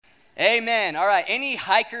Amen. All right, any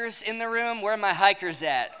hikers in the room? Where are my hikers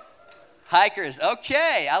at? Hikers,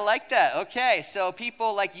 okay, I like that. Okay, so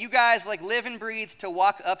people like you guys like live and breathe to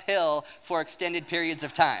walk uphill for extended periods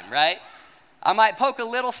of time, right? I might poke a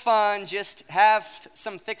little fun, just have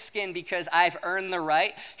some thick skin because I've earned the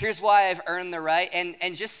right. Here's why I've earned the right.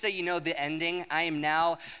 And just so you know the ending, I am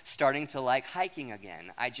now starting to like hiking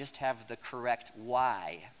again. I just have the correct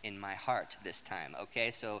why in my heart this time, okay?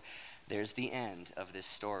 So there's the end of this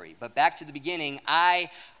story. But back to the beginning, I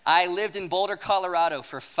lived in Boulder, Colorado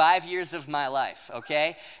for 5 years of my life,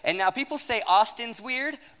 okay? And now people say Austin's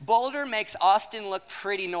weird. Boulder makes Austin look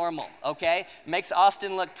pretty normal, okay? Makes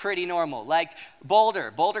Austin look pretty normal. Like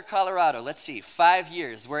Boulder, Colorado, let's see, 5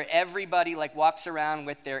 years where everybody like walks around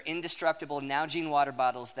with their indestructible Nalgene water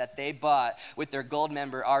bottles that they bought with their gold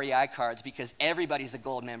member REI cards because everybody's a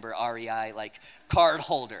gold member REI like card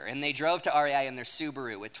holder. And they drove to REI in their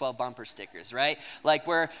Subaru with 12 bumper stickers, right? Like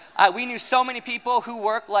we knew so many people who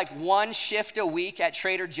worked like one shift a week at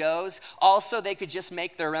Trader Joe's. Also, they could just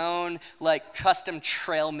make their own like custom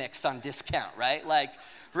trail mix on discount, right? Like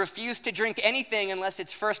refuse to drink anything unless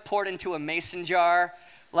it's first poured into a mason jar.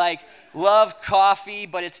 Like love coffee,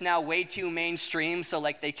 but it's now way too mainstream, so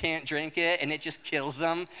like they can't drink it and it just kills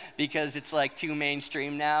them because it's like too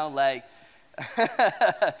mainstream now. Like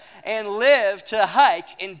and live to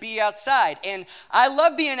hike and be outside. And I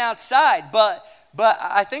love being outside, but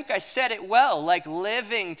I think I said it well, like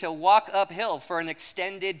living to walk uphill for an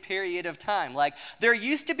extended period of time. Like there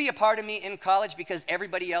used to be a part of me in college because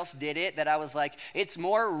everybody else did it that I was like, it's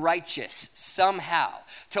more righteous somehow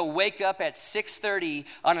to wake up at 6:30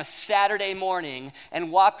 on a Saturday morning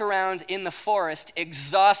and walk around in the forest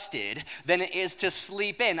exhausted than it is to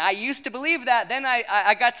sleep in. I used to believe that. Then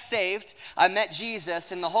I got saved. I met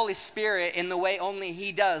Jesus and the Holy Spirit in the way only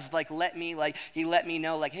he does. Like he let me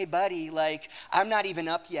know like, hey buddy, like I'm not even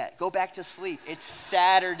up yet. Go back to sleep. It's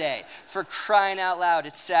Saturday. For crying out loud,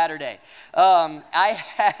 it's Saturday.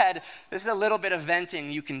 This is a little bit of venting,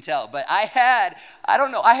 you can tell, but I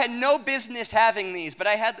had no business having these, but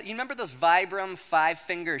you remember those Vibram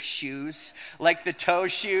 5-finger shoes? Like the toe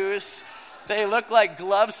shoes? They look like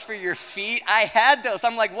gloves for your feet. I had those.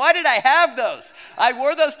 I'm like, why did I have those? I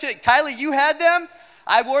wore those Kylie, you had them?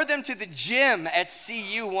 I wore them to the gym at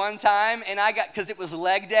CU one time, and because it was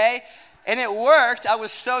leg day, and it worked. I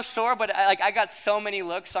was so sore, but I got so many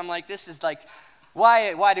looks. I'm like, this is like,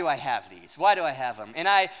 why do I have these? Why do I have them? And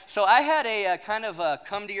I had a kind of a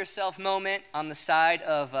come to yourself moment on the side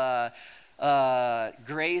of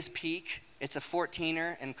Gray's Peak. It's a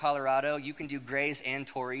 14er in Colorado. You can do Grays and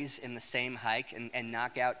Torreys in the same hike and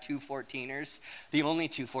knock out 2 14ers. The only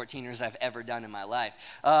 2 14ers I've ever done in my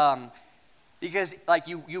life. Because like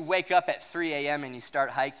you wake up at 3 a.m. and you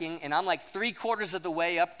start hiking, and I'm like 3/4 of the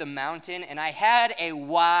way up the mountain, and I had a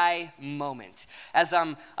why moment. As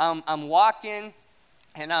I'm walking,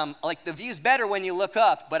 and like the view's better when you look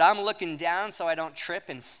up, but I'm looking down so I don't trip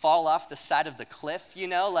and fall off the side of the cliff, you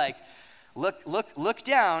know, like look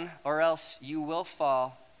down or else you will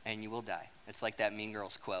fall and you will die. It's like that Mean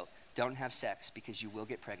Girls quote, don't have sex because you will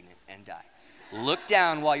get pregnant and die. Look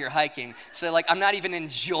down while you're hiking. So like I'm not even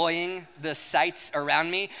enjoying the sights around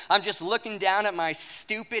me. I'm just looking down at my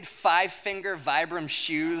stupid 5-finger Vibram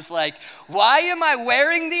shoes. Like, why am I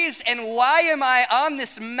wearing these and why am I on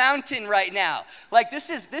this mountain right now? Like this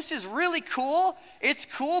is really cool. It's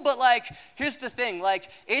cool, but like here's the thing. Like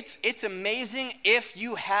it's amazing if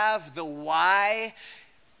you have the why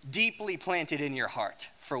deeply planted in your heart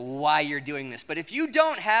for why you're doing this. But if you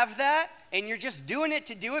don't have that, and you're just doing it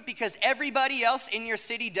to do it because everybody else in your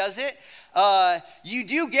city does it, you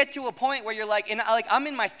do get to a point where you're like, I'm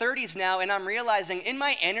in my 30s now, and I'm realizing in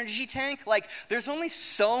my energy tank, like there's only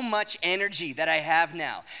so much energy that I have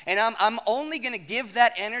now, and I'm only gonna give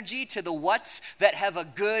that energy to the what's that have a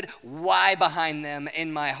good why behind them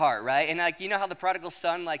in my heart, right? And like you know how the prodigal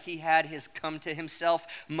son, like he had his come to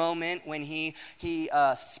himself moment when he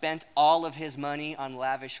spent all of his money on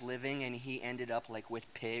lavish living, and he ended up like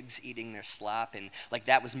with pigs eating their slop, and like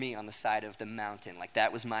that was me on the side of the mountain. Like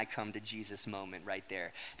that was my come to Jesus moment right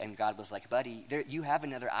there. And God was like, buddy, you have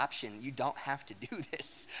another option. You don't have to do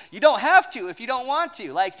this. You don't have to if you don't want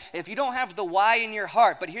to. Like if you don't have the why in your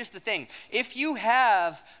heart. But here's the thing. If you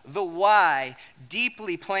have the why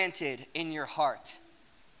deeply planted in your heart,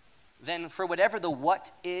 then for whatever the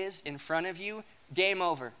what is in front of you, game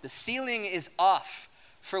over. The ceiling is off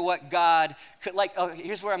for what God could,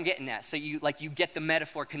 here's where I'm getting at. So you get the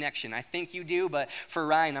metaphor connection. I think you do, but for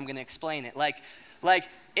Ryan, I'm going to explain it. Like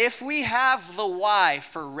if we have the why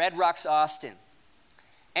for Red Rocks Austin,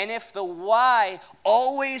 and if the why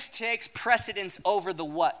always takes precedence over the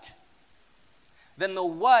what, then the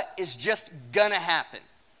what is just gonna happen.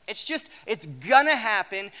 It's gonna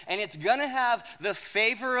happen, and it's gonna have the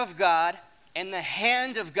favor of God and the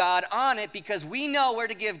hand of God on it, because we know where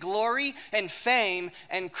to give glory and fame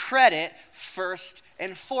and credit first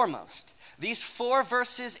and foremost. These 4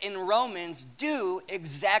 verses in Romans do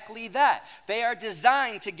exactly that. They are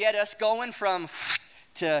designed to get us going from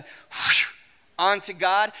to onto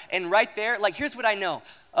God. And right there, like, here's what I know.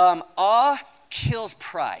 Awe kills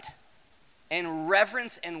pride. And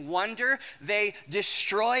reverence and wonder, they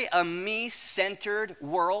destroy a me-centered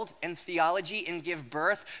world and theology and give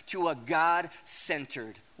birth to a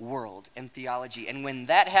God-centered world and theology. And when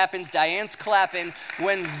that happens, Diane's clapping,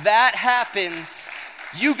 when that happens,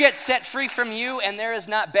 you get set free from you, and there is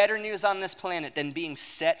not better news on this planet than being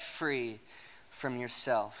set free from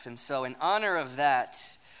yourself. And so in honor of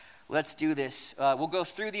that, let's do this. We'll go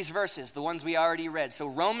through these verses, the ones we already read. So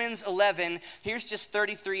Romans 11, here's just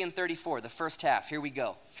 33 and 34, the first half. Here we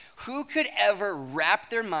go. Who could ever wrap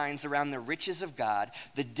their minds around the riches of God,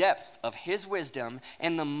 the depth of his wisdom,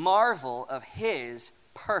 and the marvel of his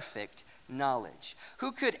perfect knowledge?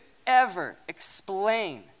 Who could ever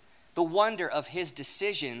explain the wonder of his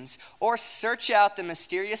decisions, or search out the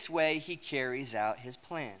mysterious way he carries out his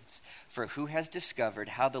plans? For who has discovered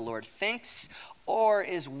how the Lord thinks, or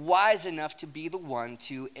is wise enough to be the one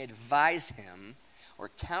to advise him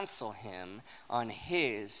or counsel him on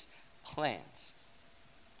his plans?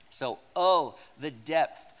 So, the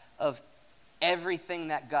depth of everything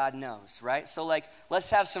that God knows, right? So, let's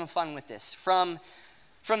have some fun with this. From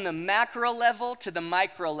the macro level to the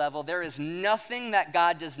micro level, there is nothing that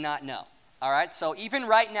God does not know, all right? So even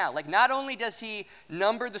right now, not only does he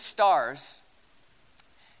number the stars,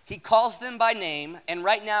 he calls them by name, and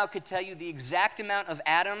right now could tell you the exact amount of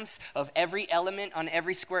atoms of every element on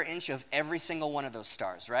every square inch of every single one of those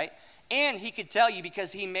stars, right? And he could tell you,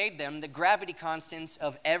 because he made them, the gravity constants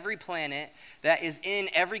of every planet that is in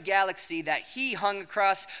every galaxy that he hung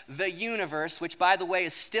across the universe, which, by the way,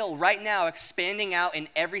 is still right now expanding out in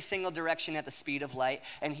every single direction at the speed of light,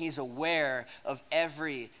 and he's aware of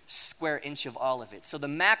every square inch of all of it. So the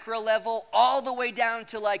macro level all the way down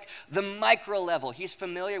to the micro level. He's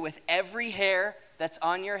familiar with every hair that's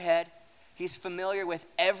on your head. He's familiar with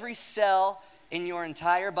every cell in your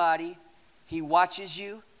entire body. He watches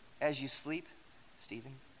you as you sleep,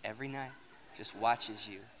 Stephen, every night, just watches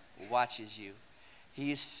you.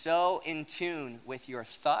 He is so in tune with your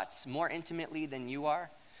thoughts, more intimately than you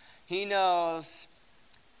are. He knows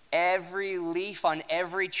every leaf on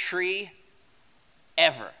every tree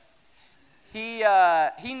ever. He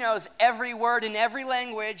knows every word in every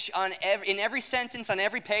language, in every sentence, on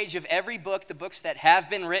every page of every book, the books that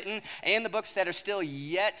have been written and the books that are still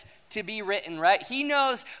yet to be written, right? He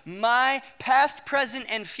knows my past, present,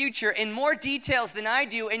 and future in more details than I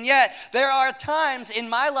do, and yet there are times in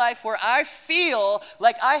my life where I feel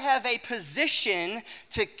like I have a position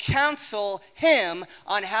to counsel him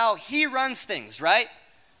on how he runs things, right?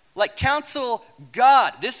 Counsel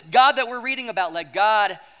God, this God that we're reading about,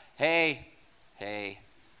 God, hey,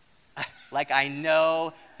 I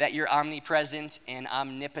know that you're omnipresent and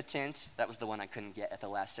omnipotent. That was the one I couldn't get at the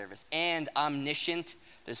last service. And omniscient.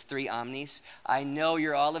 There's 3 omnis. I know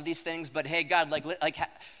you're all of these things, but hey, God,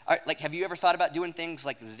 have you ever thought about doing things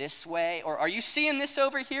this way? Or are you seeing this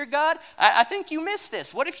over here, God? I think you missed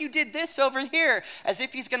this. What if you did this over here? As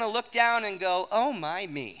if he's going to look down and go, oh my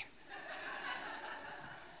me.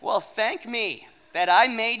 Well, thank me that I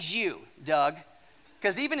made you, Doug.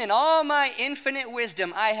 Because even in all my infinite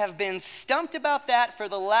wisdom, I have been stumped about that for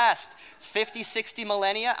the last 50, 60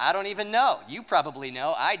 millennia. I don't even know. You probably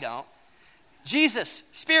know. I don't. Jesus,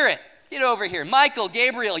 Spirit, get over here. Michael,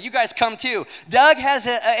 Gabriel, you guys come too. Doug has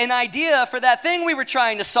an idea for that thing we were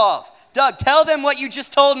trying to solve. Doug, tell them what you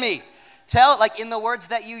just told me. Tell, in the words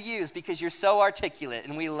that you use, because you're so articulate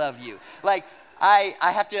and we love you. I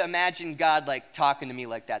have to imagine God talking to me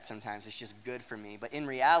like that sometimes. It's just good for me. But in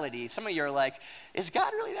reality, some of you are like, is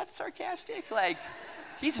God really that sarcastic?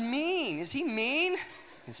 He's mean. Is he mean?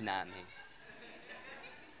 He's not mean.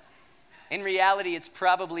 In reality, it's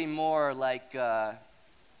probably more oh,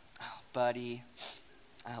 buddy,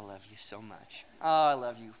 I love you so much. Oh, I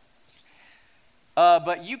love you.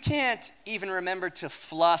 But you can't even remember to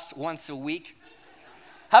floss once a week.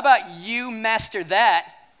 How about you master that,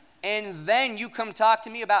 and then you come talk to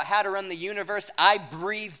me about how to run the universe I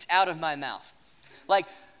breathed out of my mouth?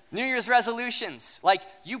 New Year's resolutions.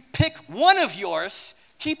 You pick one of yours,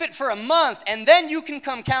 Keep it for a month, and then you can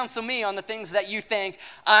come counsel me on the things that you think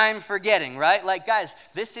I'm forgetting, right? Like, guys,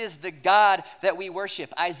 this is the God that we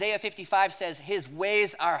worship. Isaiah 55 says his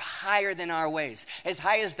ways are higher than our ways. As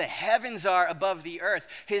high as the heavens are above the earth,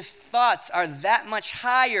 his thoughts are that much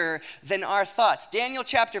higher than our thoughts. Daniel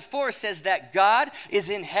chapter 4 says that God is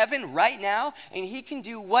in heaven right now, and he can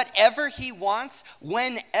do whatever he wants,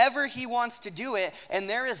 whenever he wants to do it, and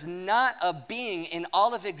there is not a being in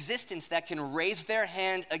all of existence that can raise their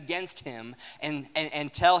hand against him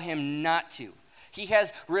and tell him not to. He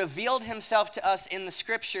has revealed himself to us in the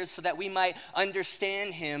scriptures so that we might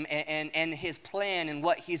understand him and his plan and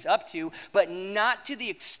what he's up to, but not to the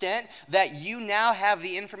extent that you now have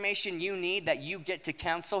the information you need that you get to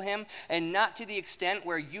counsel him, and not to the extent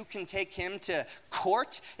where you can take him to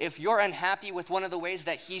court if you're unhappy with one of the ways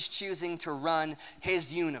that he's choosing to run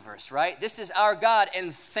his universe, right? This is our God,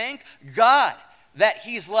 and thank God that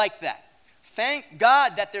he's like that. Thank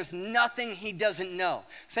God that there's nothing he doesn't know.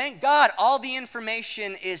 Thank God all the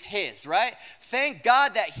information is his, right? Thank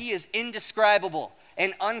God that he is indescribable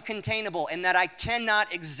and uncontainable, and that I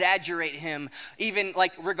cannot exaggerate him, even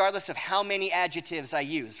like regardless of how many adjectives I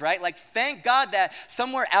use, right? Like, thank God that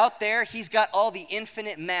somewhere out there he's got all the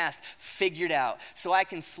infinite math figured out, so I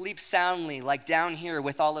can sleep soundly, like down here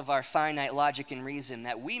with all of our finite logic and reason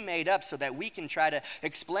that we made up so that we can try to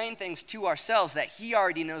explain things to ourselves that he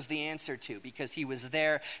already knows the answer to, because he was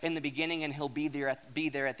there in the beginning and he'll be there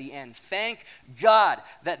at the end. Thank God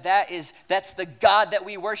that that's the God that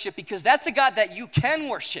we worship, because that's a God that you can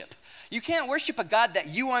worship. You can't worship a God that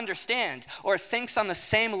you understand or thinks on the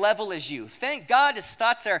same level as you. Thank God his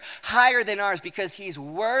thoughts are higher than ours, because he's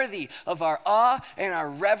worthy of our awe and our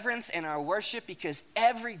reverence and our worship, because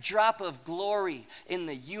every drop of glory in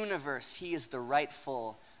the universe he is the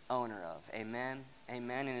rightful owner of. Amen.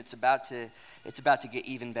 Amen. And it's about to get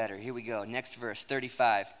even better. Here we go. Next verse,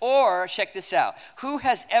 35. Or, check this out. Who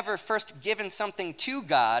has ever first given something to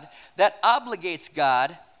God that obligates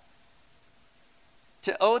God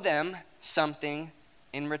to owe them something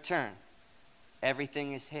in return?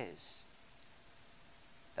 Everything is his.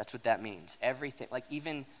 That's what that means. Everything, like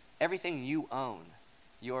even everything you own,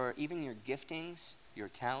 even your giftings, your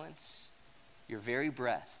talents, your very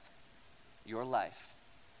breath, your life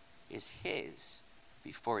is his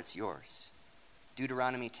before it's yours.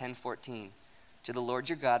 Deuteronomy 10:14. To the Lord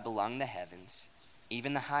your God belong the heavens,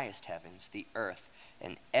 even the highest heavens, the earth,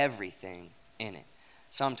 and everything in it.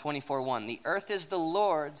 Psalm 24:1. The earth is the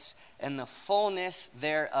Lord's and the fullness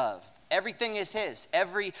thereof. Everything is his.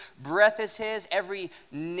 Every breath is his. Every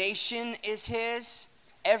nation is his.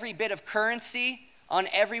 Every bit of currency on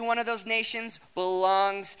every one of those nations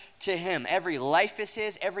belongs to him. Every life is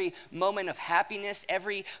his. Every moment of happiness,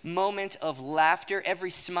 every moment of laughter,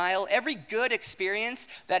 every smile, every good experience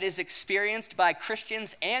that is experienced by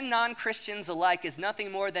Christians and non-Christians alike is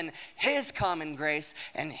nothing more than his common grace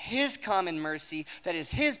and his common mercy that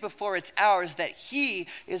is his before it's ours, that he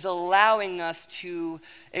is allowing us to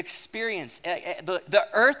experience. The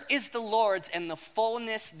earth is the Lord's and the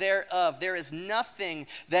fullness thereof. There is nothing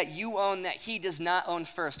that you own that he does not own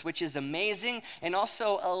first, which is amazing and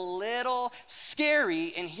also a little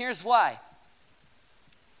scary. And here's why.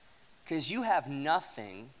 Because you have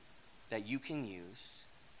nothing that you can use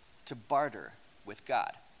to barter with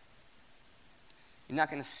God. You're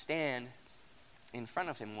not going to stand in front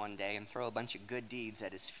of him one day and throw a bunch of good deeds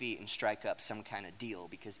at his feet and strike up some kind of deal,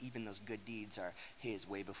 because even those good deeds are his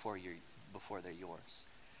way before they're yours.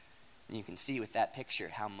 And you can see with that picture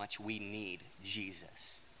how much we need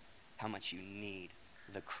Jesus, how much you need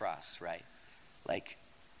the cross, right? Like,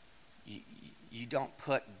 you don't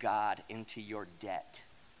put God into your debt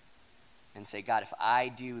and say, God, if I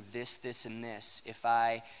do this, this, and this, if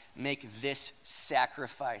I make this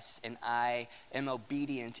sacrifice and I am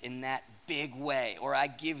obedient in that big way, or I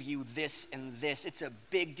give you this and this, it's a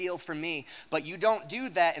big deal for me. But you don't do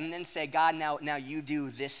that and then say, God, now you do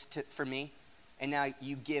this for me, and now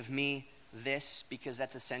you give me this, because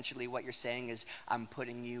that's essentially what you're saying is I'm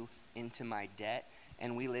putting you into my debt.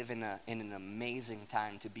 And we live in an amazing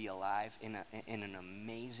time to be alive, in an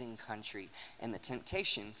amazing country. And the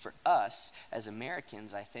temptation for us as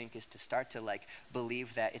Americans, I think, is to start to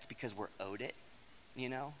believe that it's because we're owed it. You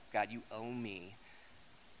know, God, you owe me.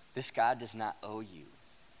 This God does not owe you.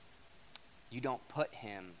 You don't put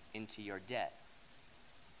him into your debt.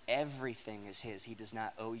 Everything is his. He does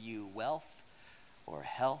not owe you wealth or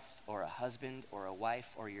health or a husband or a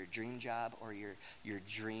wife or your dream job or your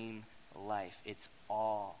dream life. It's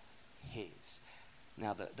all his.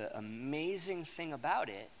 Now, the amazing thing about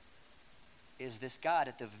it is this God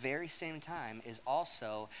at the very same time is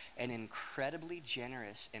also an incredibly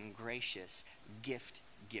generous and gracious gift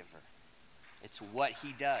giver. It's what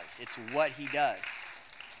he does. It's what he does.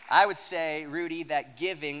 I would say, Rudy, that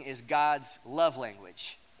giving is God's love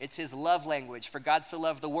language. It's his love language. For God so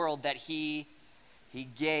loved the world that he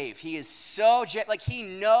gave. He is so, like he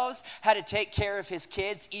knows how to take care of his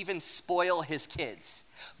kids, even spoil his kids.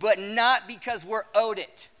 But not because we're owed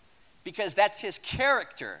it, because that's his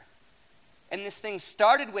character. And this thing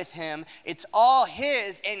started with him. It's all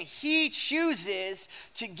his, and he chooses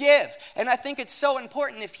to give. And I think it's so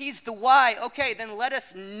important. If he's the why, okay, then let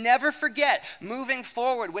us never forget, moving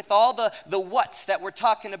forward with all the what's that we're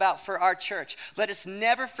talking about for our church, let us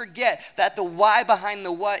never forget that the why behind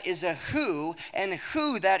the what is a who, and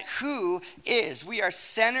who that who is. We are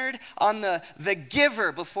centered on the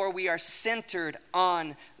giver before we are centered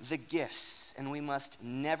on the gifts. And we must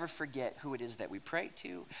never forget who it is that we pray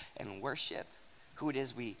to and worship, who it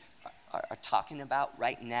is we are talking about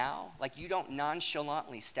right now. Like, you don't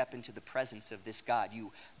nonchalantly step into the presence of this God.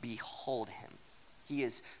 You behold him. He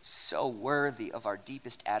is so worthy of our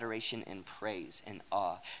deepest adoration and praise and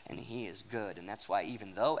awe, and he is good. And that's why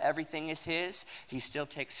even though everything is his, he still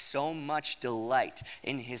takes so much delight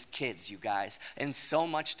in his kids, you guys, and so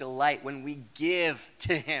much delight when we give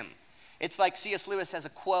to him. It's like C.S. Lewis has a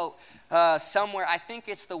quote somewhere. I think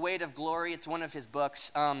it's The Weight of Glory. It's one of his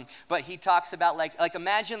books. But he talks about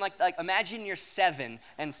imagine you're 7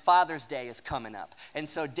 and Father's Day is coming up. And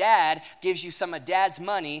so dad gives you some of dad's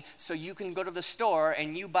money so you can go to the store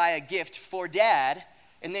and you buy a gift for dad.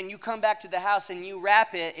 And then you come back to the house and you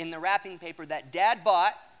wrap it in the wrapping paper that dad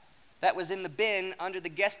bought, that was in the bin under the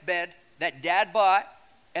guest bed that dad bought.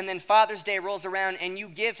 And then Father's Day rolls around and you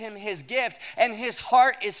give him his gift, and his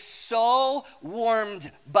heart is so warmed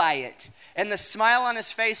by it. And the smile on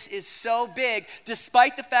his face is so big,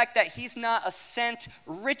 despite the fact that he's not a cent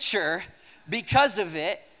richer because of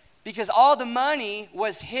it, because all the money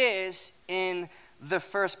was his in the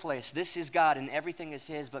first place. This is God and everything is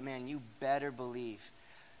his, but man, you better believe,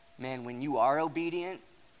 man, when you are obedient,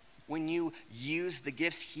 when you use the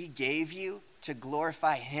gifts he gave you to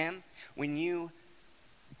glorify him, when you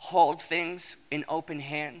hold things in open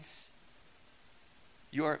hands,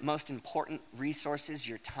 your most important resources,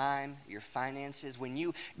 your time, your finances, when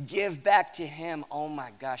you give back to him, oh my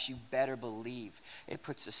gosh, you better believe it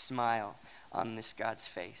puts a smile on this God's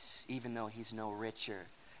face, even though he's no richer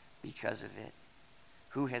because of it.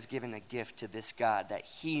 Who has given a gift to this God that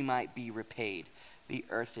he might be repaid? The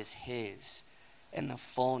earth is his and the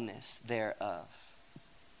fullness thereof.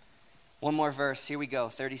 One more verse, here we go,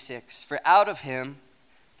 36. For out of him,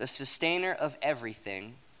 the sustainer of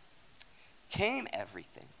everything, came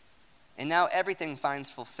everything. And now everything finds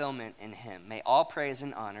fulfillment in him. May all praise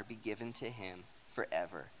and honor be given to him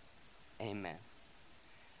forever. Amen.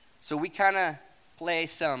 So we kind of play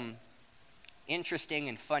some interesting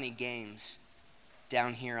and funny games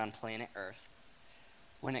down here on planet Earth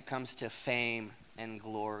when it comes to fame and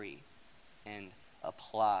glory and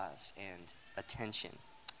applause and attention.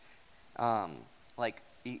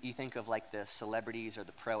 You think of like the celebrities or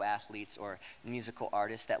the pro athletes or musical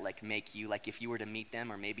artists that like make you, like if you were to meet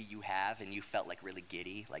them, or maybe you have and you felt like really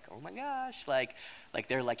giddy, like, oh my gosh, like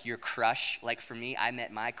they're like your crush. Like for me, I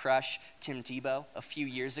met my crush, Tim Tebow, a few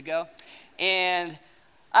years ago. And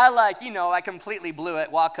I completely blew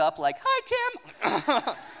it, walk up like, hi,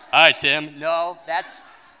 Tim. Hi, Tim. No, that's,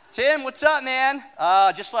 Tim, what's up, man?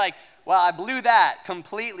 Well, I blew that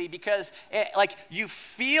completely because you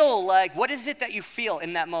feel like, what is it that you feel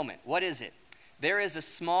in that moment? What is it? There is a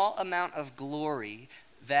small amount of glory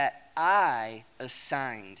that I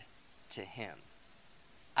assigned to him.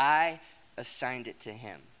 I assigned it to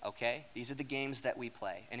him, okay? These are the games that we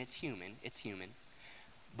play, and it's human.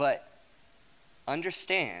 But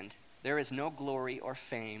understand, there is no glory or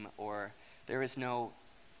fame, or there is no,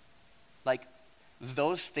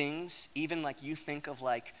 those things, even you think of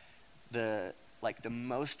the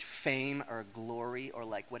most fame or glory or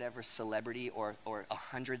whatever celebrity or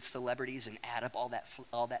 100 celebrities and add up all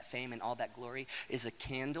that fame and all that glory is a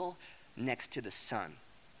candle next to the sun.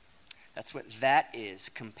 That's what that is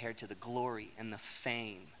compared to the glory and the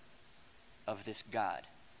fame of this God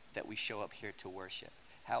that we show up here to worship.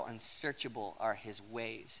 How unsearchable are his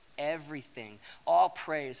ways. Everything, all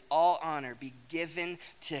praise, all honor be given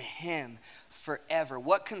to him forever.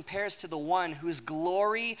 What compares to the one whose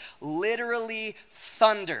glory literally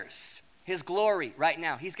thunders? his glory right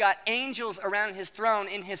now. He's got angels around his throne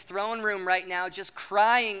in his throne room right now, just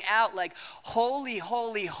crying out like, holy,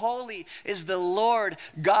 holy, holy is the Lord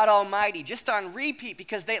God Almighty, just on repeat,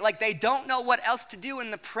 because they don't know what else to do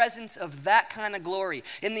in the presence of that kind of glory.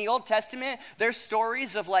 In the Old Testament, there's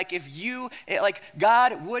stories of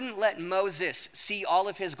God wouldn't let Moses see all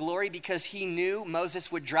of his glory because he knew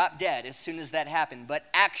Moses would drop dead as soon as that happened. But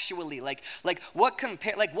actually, what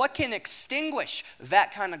can extinguish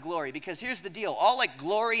that kind of glory? Because here's the deal, all like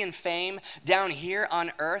glory and fame down here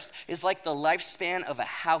on earth is like the lifespan of a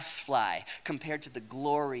housefly compared to the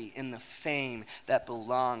glory and the fame that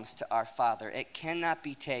belongs to our Father. It cannot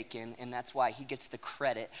be taken, and that's why he gets the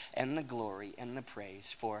credit and the glory and the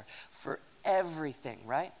praise for everything,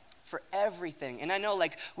 right? For everything. And I know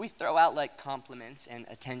we throw out compliments and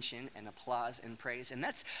attention and applause and praise, and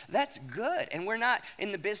that's good. And we're not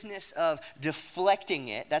in the business of deflecting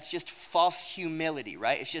it. That's just false humility,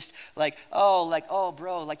 right? It's just oh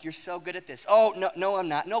bro, you're so good at this. Oh, no, I'm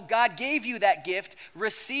not. No, God gave you that gift.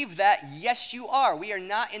 Receive that. Yes, you are. We are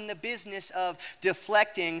not in the business of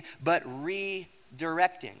deflecting, but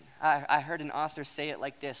redirecting. I heard an author say it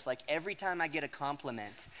like this, every time I get a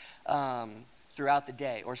compliment, throughout the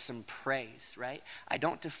day or some praise, right? I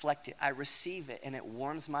don't deflect it. I receive it and it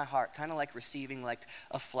warms my heart, kind of like receiving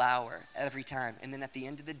a flower every time. And then at the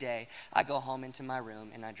end of the day, I go home into my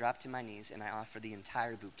room and I drop to my knees and I offer the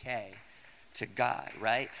entire bouquet to God,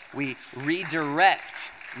 right? We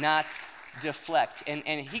redirect, not deflect. And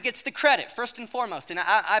he gets the credit first and foremost. And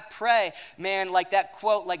I pray, man, that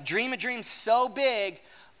quote, dream a dream so big,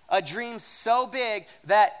 a dream so big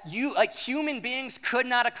that you, human beings, could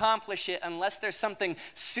not accomplish it unless there's something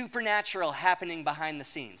supernatural happening behind the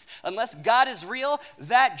scenes. Unless God is real,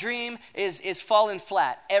 that dream is falling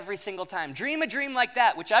flat every single time. Dream a dream like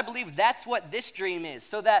that, which I believe that's what this dream is,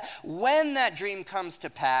 so that when that dream comes to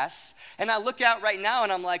pass, and I look out right now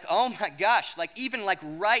and I'm like, oh my gosh, even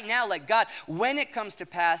right now, God, when it comes to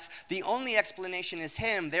pass, the only explanation is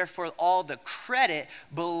him, therefore all the credit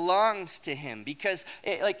belongs to him, because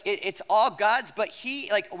it's all God's, but he,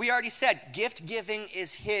 we already said, gift giving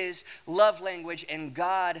is his love language, and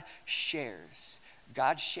God shares.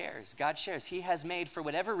 God shares. God shares. He has made, for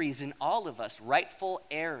whatever reason, all of us rightful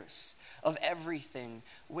heirs of everything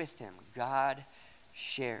with him. God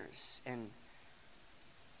shares.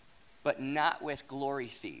 But not with glory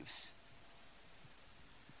thieves.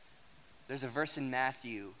 There's a verse in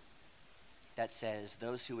Matthew that says,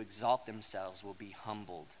 those who exalt themselves will be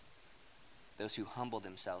humbled. Those who humble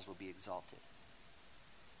themselves will be exalted.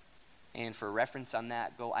 And for reference on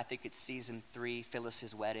that, I think it's season 3,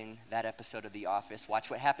 Phyllis's Wedding, that episode of The Office.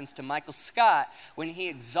 Watch what happens to Michael Scott when he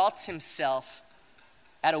exalts himself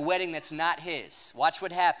at a wedding that's not his. Watch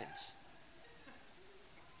what happens.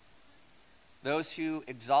 Those who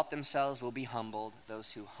exalt themselves will be humbled.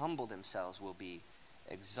 Those who humble themselves will be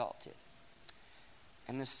exalted.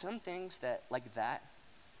 And there's some things that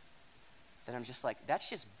I'm just that's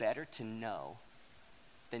just better to know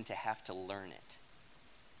than to have to learn it.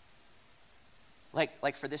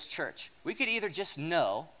 Like for this church, we could either just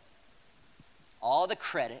know all the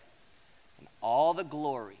credit and all the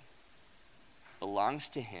glory belongs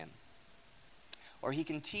to him, or he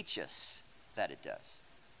can teach us that it does.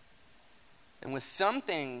 And with some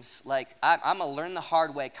things, I'm a learn the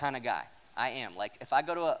hard way kind of guy. I am. If I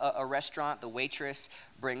go to a restaurant, the waitress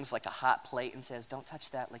brings a hot plate and says, don't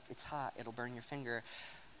touch that, it's hot, it'll burn your finger.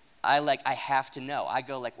 I have to know. I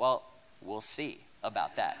go well, we'll see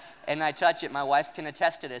about that. And I touch it. My wife can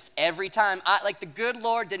attest to this. Every time, the good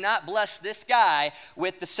Lord did not bless this guy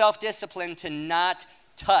with the self-discipline to not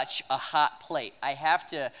touch a hot plate. I have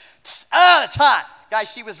to, it's hot.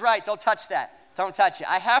 Guys, she was right, don't touch that. Don't touch it.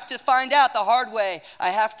 I have to find out the hard way.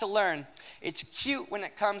 I have to learn. It's cute when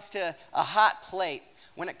it comes to a hot plate.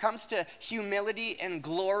 When it comes to humility and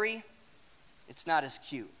glory, it's not as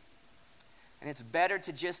cute. And it's better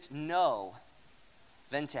to just know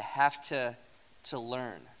than to have to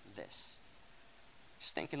learn this.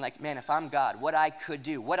 Just thinking man, if I'm God, what I could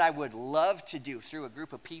do, what I would love to do through a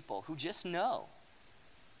group of people who just know.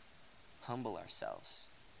 Humble ourselves.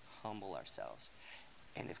 Humble ourselves.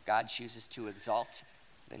 And if God chooses to exalt,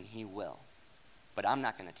 then he will. But I'm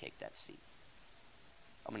not going to take that seat.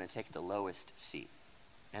 I'm going to take the lowest seat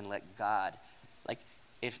and let God,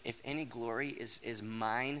 if any glory is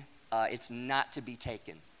mine, it's not to be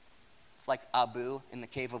taken. It's like Abu in the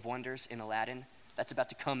Cave of Wonders in Aladdin. That's about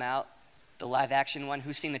to come out, the live action one.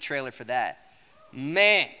 Who's seen the trailer for that?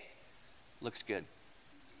 Man, looks good.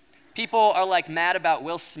 People are mad about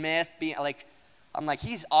Will Smith being I'm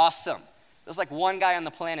he's awesome. There's one guy on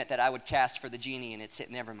the planet that I would cast for the genie, and it's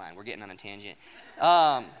never mind. We're getting on a tangent.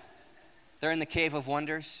 They're in the Cave of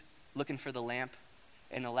Wonders looking for the lamp,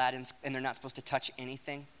 and they're not supposed to touch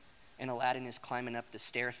anything. And Aladdin is climbing up the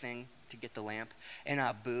stair thing to get the lamp. And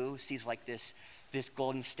Abu sees like this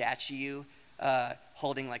golden statue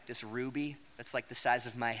holding like this ruby that's like the size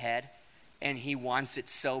of my head. And he wants it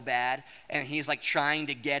so bad. And he's like trying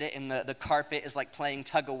to get it. And the carpet is like playing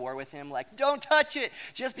tug of war with him. Like, don't touch it.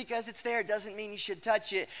 Just because it's there doesn't mean you should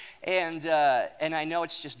touch it. And I know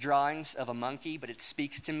it's just drawings of a monkey, but it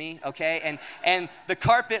speaks to me, okay? And the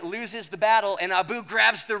carpet loses the battle. And Abu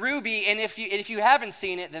grabs the ruby. And if you haven't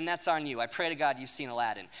seen it, then that's on you. I pray to God you've seen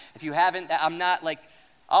Aladdin. If you haven't, I'm not like,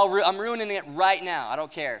 I'm ruining it right now. I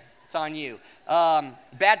don't care. It's on you.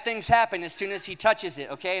 Bad things happen as soon as he touches it,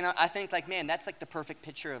 okay? And I think like, man, that's like the perfect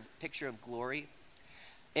picture of glory.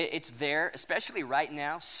 It's there, especially right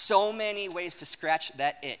now. So many ways to scratch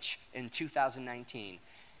that itch in 2019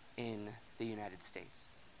 in the United States.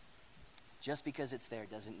 Just because it's there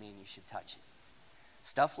doesn't mean you should touch it.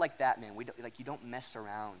 Stuff like that, man, you don't mess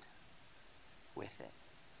around with it.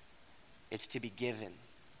 It's to be given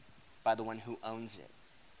by the one who owns it.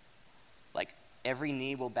 Like, every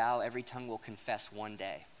knee will bow, every tongue will confess one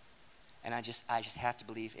day. And I just have to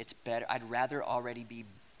believe it's better. I'd rather already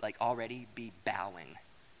be bowing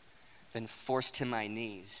than forced to my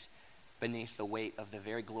knees beneath the weight of the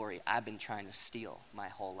very glory I've been trying to steal my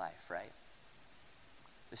whole life, right?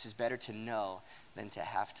 This is better to know than to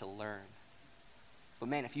have to learn. But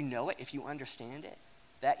man, if you know it, if you understand it,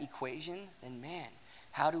 that equation, then man,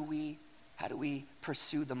 how do we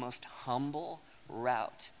pursue the most humble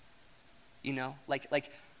route? You know, like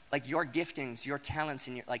your giftings, your talents,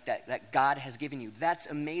 and that God has given you. That's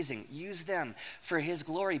amazing. Use them for his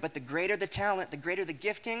glory. But the greater the talent, the greater the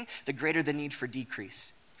gifting, the greater the need for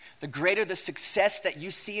decrease. The greater the success that you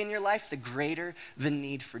see in your life, the greater the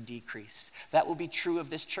need for decrease. That will be true of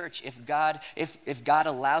this church if God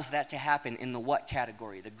allows that to happen in the what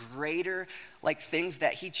category. The greater things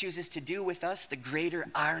that he chooses to do with us, the greater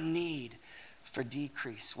our need for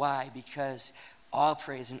decrease. Why? Because all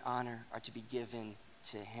praise and honor are to be given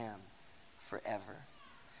to him forever.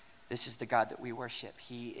 This is the God that we worship.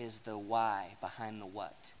 He is the why behind the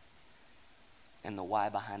what. And the why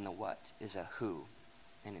behind the what is a who,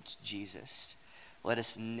 and it's Jesus. Let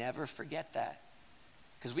us never forget that.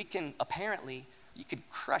 Because you could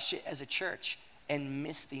crush it as a church and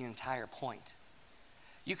miss the entire point.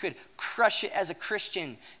 You could crush it as a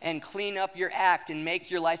Christian and clean up your act and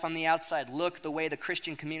make your life on the outside look the way the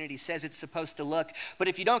Christian community says it's supposed to look. But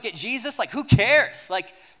if you don't get Jesus, who cares?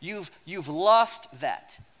 You've lost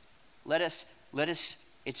that. Let us,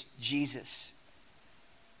 it's Jesus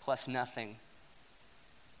plus nothing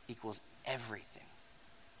equals everything.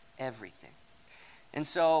 Everything. And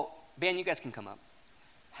so, Ben, you guys can come up.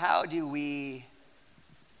 How do you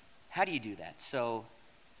do that? So,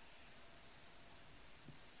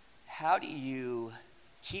 how do you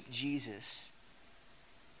keep Jesus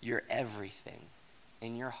your everything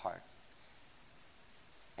in your heart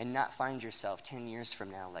and not find yourself 10 years from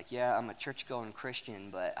now I'm a church-going Christian,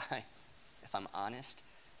 but if I'm honest,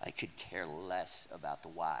 I could care less about the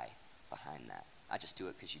why behind that. I just do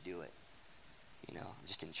it because you do it. You know, I'm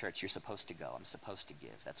just in church. You're supposed to go. I'm supposed to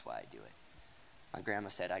give. That's why I do it. My grandma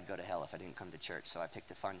said I'd go to hell if I didn't come to church, so I picked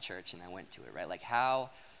a fun church and I went to it, right?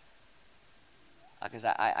 Because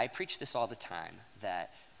I preach this all the time,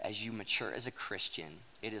 that as you mature as a Christian,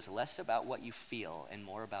 it is less about what you feel and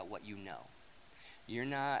more about what you know. You're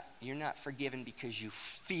not forgiven because you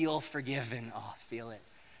feel forgiven. Oh, feel it.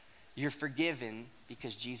 You're forgiven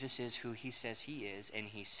because Jesus is who he says he is, and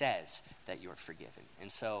he says that you're forgiven.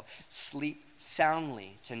 And so sleep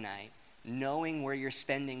soundly tonight, knowing where you're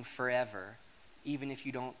spending forever, even if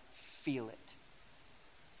you don't feel it.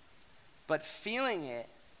 But feeling it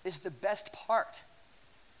is the best part.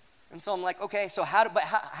 And so I'm like, okay, so how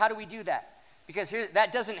do we do that? Because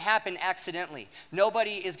that doesn't happen accidentally.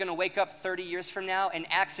 Nobody is going to wake up 30 years from now and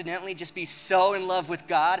accidentally just be so in love with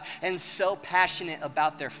God and so passionate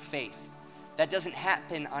about their faith. That doesn't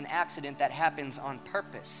happen on accident. That happens on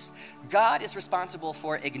purpose. God is responsible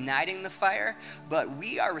for igniting the fire, but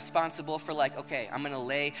we are responsible for okay, I'm gonna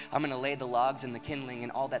lay the logs and the kindling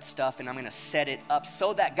and all that stuff, and I'm gonna set it up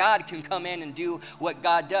so that God can come in and do what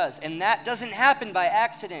God does. And that doesn't happen by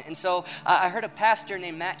accident. And so I heard a pastor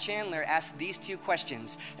named Matt Chandler ask these two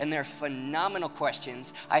questions, and they're phenomenal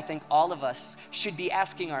questions. I think all of us should be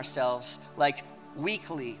asking ourselves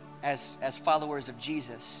weekly as followers of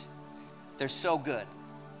Jesus. They're so good.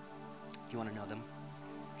 Do you want to know them?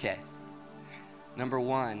 Okay. Number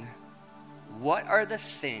one, what are the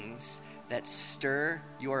things that stir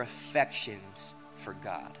your affections for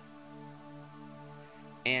God?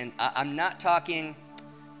 And I'm not talking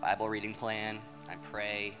Bible reading plan. I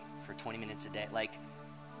pray for 20 minutes a day. Like,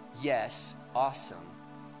 yes, awesome.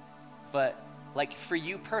 But like for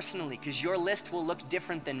you personally, because your list will look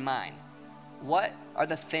different than mine, what are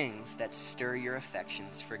the things that stir your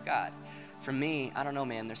affections for God? For me, I don't know,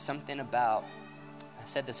 man, there's something about, I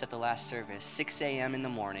said this at the last service, 6 a.m. in the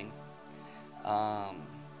morning,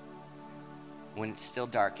 when it's still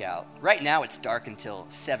dark out. Right now it's dark until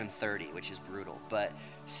 7:30, which is brutal, but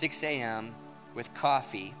 6 a.m. with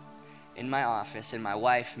coffee in my office, and my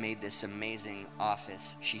wife made this amazing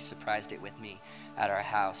office. She surprised it with me at our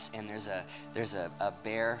house, and there's a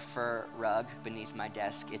bear fur rug beneath my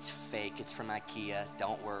desk. It's fake. It's from IKEA.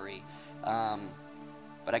 Don't worry.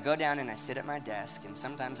 But I go down and I sit at my desk, and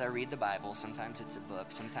sometimes I read the Bible. Sometimes it's a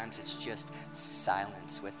book. Sometimes it's just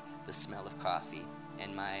silence with the smell of coffee.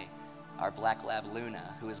 And our black lab,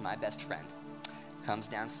 Luna, who is my best friend, comes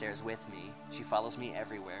downstairs with me. She follows me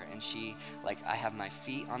everywhere, and I have my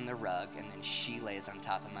feet on the rug, and then she lays on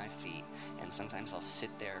top of my feet, and sometimes I'll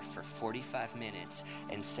sit there for 45 minutes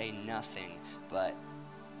and say nothing, but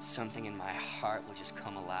something in my heart will just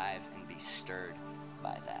come alive and be stirred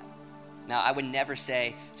by that. Now, I would never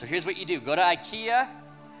say, so here's what you do. Go to IKEA,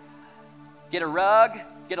 get a rug,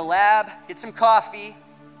 get a lab, get some coffee,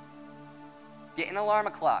 get an alarm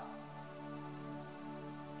clock.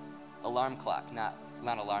 Alarm clock, not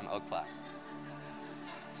alarm o'clock.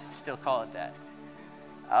 Still call it that.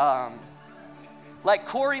 Like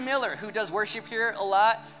Corey Miller, who does worship here a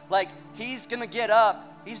lot, like he's gonna get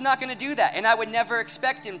up. He's not gonna do that, and I would never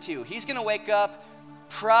expect him to. He's gonna wake up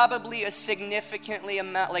probably a significantly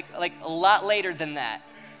amount, like a lot later than that.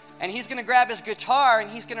 And he's gonna grab his guitar and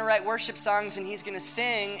he's gonna write worship songs and he's gonna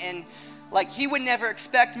sing, and like he would never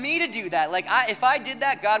expect me to do that. Like if I did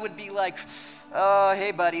that, God would be like, oh,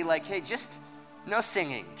 hey buddy, like, hey, just no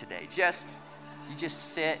singing today. You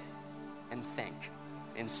just sit and think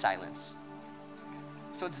in silence.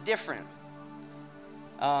 So it's different.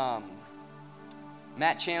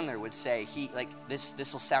 Matt Chandler would say,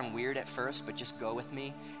 this will sound weird at first, but just go with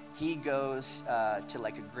me. He goes to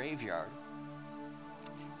like a graveyard.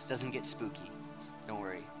 This doesn't get spooky, don't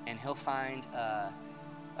worry. And he'll find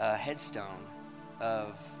a headstone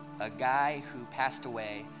of a guy who passed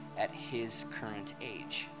away at his current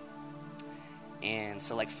age. And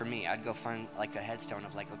so like for me, I'd go find like a headstone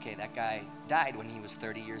of like, okay, that guy died when he was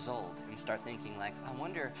 30 years old, and start thinking like, I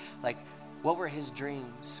wonder like, what were his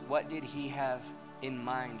dreams? What did he have in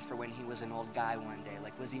mind for when he was an old guy one day?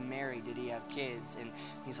 Like, was he married? Did he have kids? And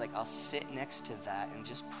he's like, I'll sit next to that and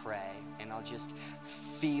just pray, and I'll just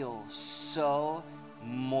feel so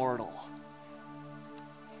mortal.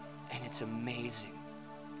 And it's amazing.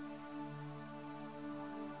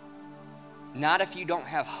 Not if you don't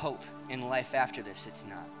have hope in life after this, it's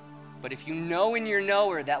not. But if you know in your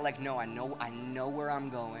knower that like, no, I know where I'm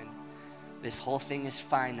going, this whole thing is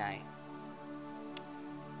finite,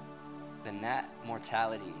 then that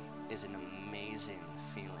mortality is an amazing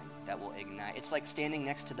feeling that will ignite. It's like standing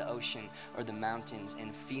next to the ocean or the mountains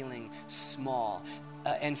and feeling small,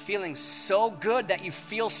 and feeling so good that you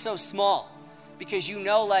feel so small. Because you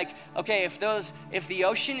know, like, okay, if the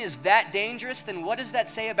ocean is that dangerous, then what does that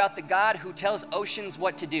say about the God who tells oceans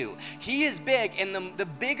what to do? He is big, and the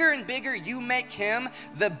bigger and bigger you make him,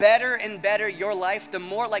 the better and better your life, the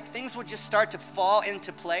more like things will just start to fall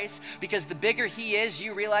into place. Because the bigger he is,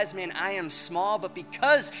 you realize, man, I am small, but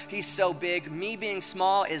because he's so big, me being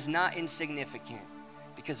small is not insignificant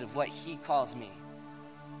because of what he calls me.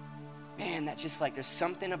 Man, that just like, there's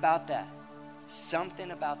something about that.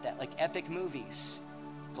 Something about that, like epic movies,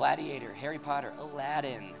 Gladiator, Harry Potter,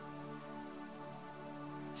 Aladdin,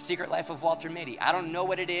 Secret Life of Walter Mitty. I don't know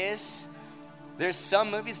what it is. There's some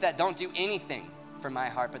movies that don't do anything for my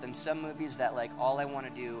heart, but then some movies that like all I want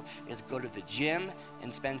to do is go to the gym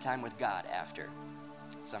and spend time with God after.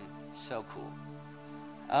 So cool.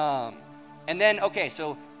 And then, okay,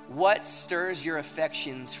 so what stirs your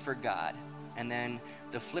affections for God? And then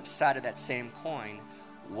the flip side of that same coin,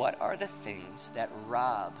 what are the things that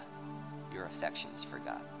rob your affections for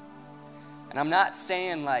God? And I'm not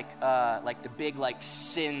saying like the big like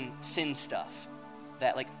sin stuff.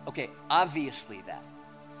 That like, okay, obviously that.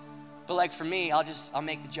 But like for me, I'll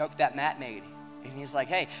make the joke that Matt made. And he's like,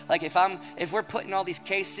 hey, like if we're putting all these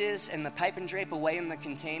cases and the pipe and drape away in the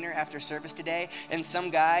container after service today, and some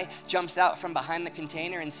guy jumps out from behind the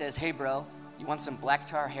container and says, hey bro, you want some black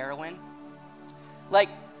tar heroin? Like,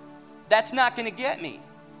 that's not gonna get me.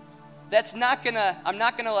 I'm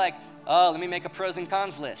not gonna like, oh, let me make a pros and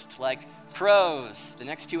cons list. Like, pros, the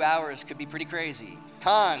next 2 hours could be pretty crazy.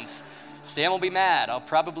 Cons, Sam will be mad, I'll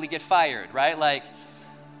probably get fired, right? Like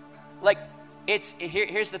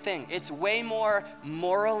Here's the thing. It's way more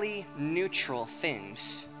morally neutral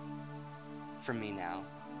things for me now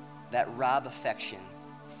that rob affection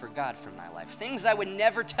for God from my life. Things I would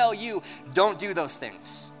never tell you, don't do those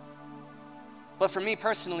things. But for me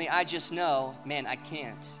personally, I just know, man, I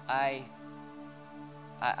can't. I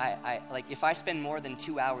like, if I spend more than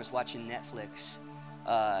 2 hours watching Netflix,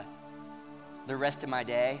 the rest of my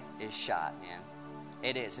day is shot, man.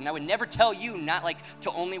 It is. And I would never tell you not like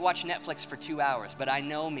to only watch Netflix for 2 hours, but I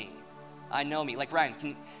know me. Like, Ryan, can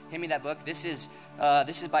you hand me that book? This is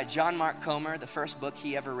by John Mark Comer, the first book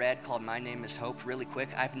he ever read, called My Name is Hope. Really quick.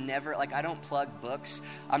 I've never, like, I don't plug books.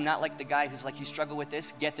 I'm not like the guy who's like, you struggle with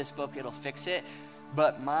this, get this book, it'll fix it.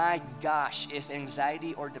 But my gosh, if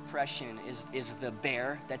anxiety or depression is the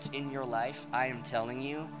bear that's in your life, I am telling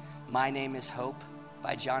you, My Name is Hope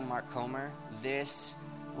by John Mark Comer, this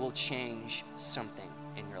will change something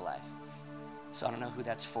in your life. So I don't know who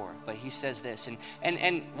that's for, but he says this,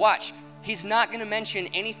 and watch, he's not going to mention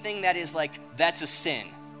anything that is like, that's a sin,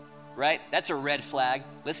 right? That's a red flag.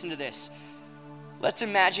 Listen to this. Let's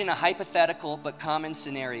imagine a hypothetical but common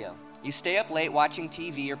scenario. You stay up late watching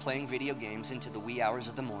TV or playing video games into the wee hours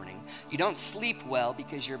of the morning. You don't sleep well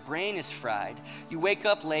because your brain is fried. You wake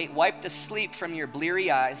up late, wipe the sleep from your bleary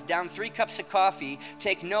eyes, down 3 cups of coffee,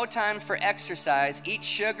 take no time for exercise, eat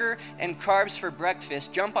sugar and carbs for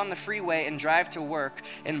breakfast, jump on the freeway and drive to work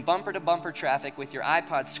in bumper-to-bumper traffic with your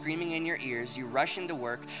iPod screaming in your ears. You rush into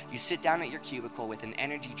work. You sit down at your cubicle with an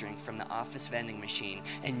energy drink from the office vending machine,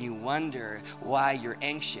 and you wonder why you're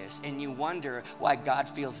anxious, and you wonder why God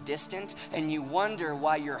feels distant, and you wonder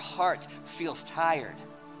why your heart feels tired.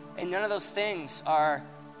 And none of those things are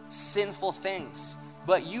sinful things.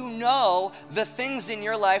 But you know the things in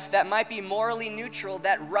your life that might be morally neutral,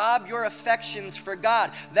 that rob your affections for God,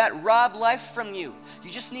 that rob life from you. You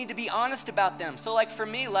just need to be honest about them. So like for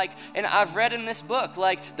me, like, and I've read in this book,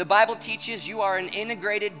 like the Bible teaches you are an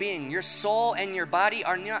integrated being. Your soul and your body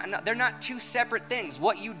are not, they're not two separate things.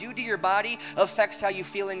 What you do to your body affects how you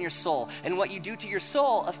feel in your soul. And what you do to your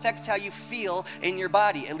soul affects how you feel in your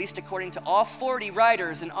body, at least according to all 40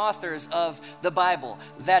 writers and authors of the Bible.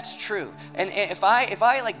 That's true. And if I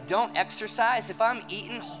like don't exercise, if I'm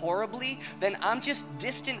eating horribly, then I'm just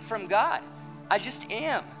distant from God. I just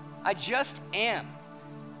am.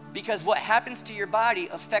 Because what happens to your body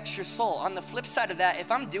affects your soul. On the flip side of that, if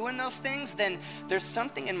I'm doing those things, then there's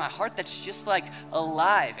something in my heart that's just like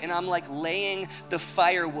alive. And I'm like laying the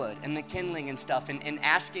firewood and the kindling and stuff and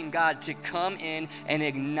asking God to come in and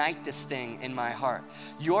ignite this thing in my heart.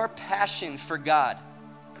 Your passion for God,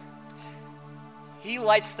 He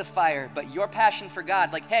lights the fire, but your passion for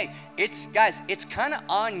God, like, hey, it's kind of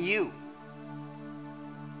on you.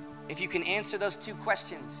 If you can answer those 2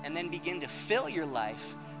 questions and then begin to fill your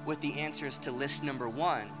life with the answers to list number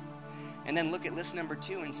 1, and then look at list number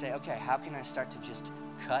 2 and say, okay, how can I start to just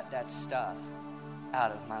cut that stuff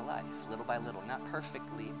out of my life, little by little? Not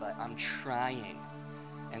perfectly, but I'm trying,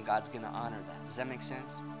 and God's going to honor that. Does that make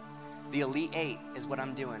sense? The Elite 8 is what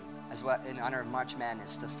I'm doing. As what, in honor of March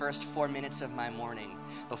Madness, the first 4 minutes of my morning,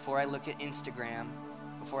 before I look at Instagram,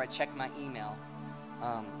 before I check my email,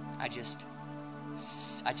 I just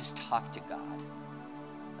talk to God.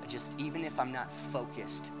 Even if I'm not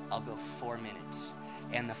focused, I'll go 4 minutes.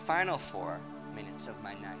 And the final 4 minutes of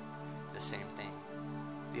my night, the same thing.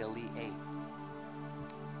 The Elite 8.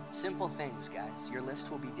 Simple things, guys. Your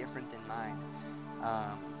list will be different than mine.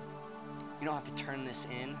 You don't have to turn this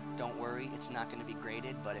in. Don't worry. It's not going to be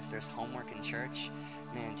graded. But if there's homework in church,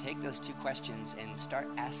 man, take those 2 questions and start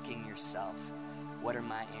asking yourself, what are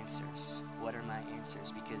my answers? What are my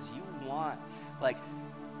answers? Because you want, like,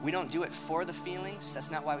 we don't do it for the feelings. That's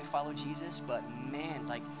not why we follow Jesus. But man,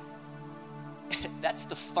 like, that's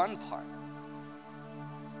the fun part.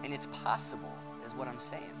 And it's possible, is what I'm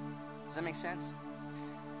saying. Does that make sense?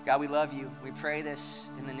 God, we love you. We pray this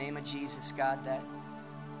in the name of Jesus, God, that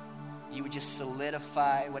you would just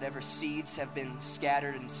solidify whatever seeds have been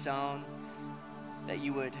scattered and sown, that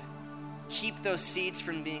you would keep those seeds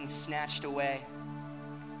from being snatched away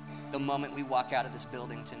the moment we walk out of this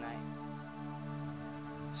building tonight.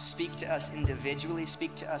 Speak to us individually,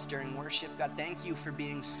 speak to us during worship. God, thank you for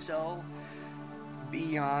being so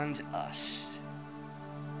beyond us.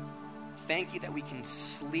 Thank you that we can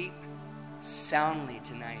sleep soundly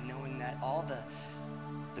tonight, knowing that all the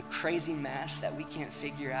crazy math that we can't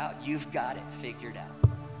figure out, you've got it figured out.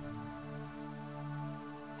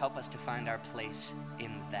 Help us to find our place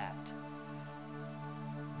in that.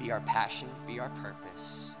 Be our passion, be our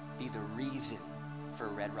purpose, be the reason for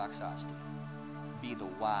Red Rocks Austin. Be the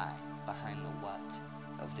why behind the what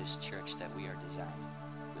of this church that we are designing.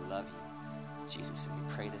 We love you, Jesus, and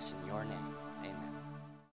we pray this in your name.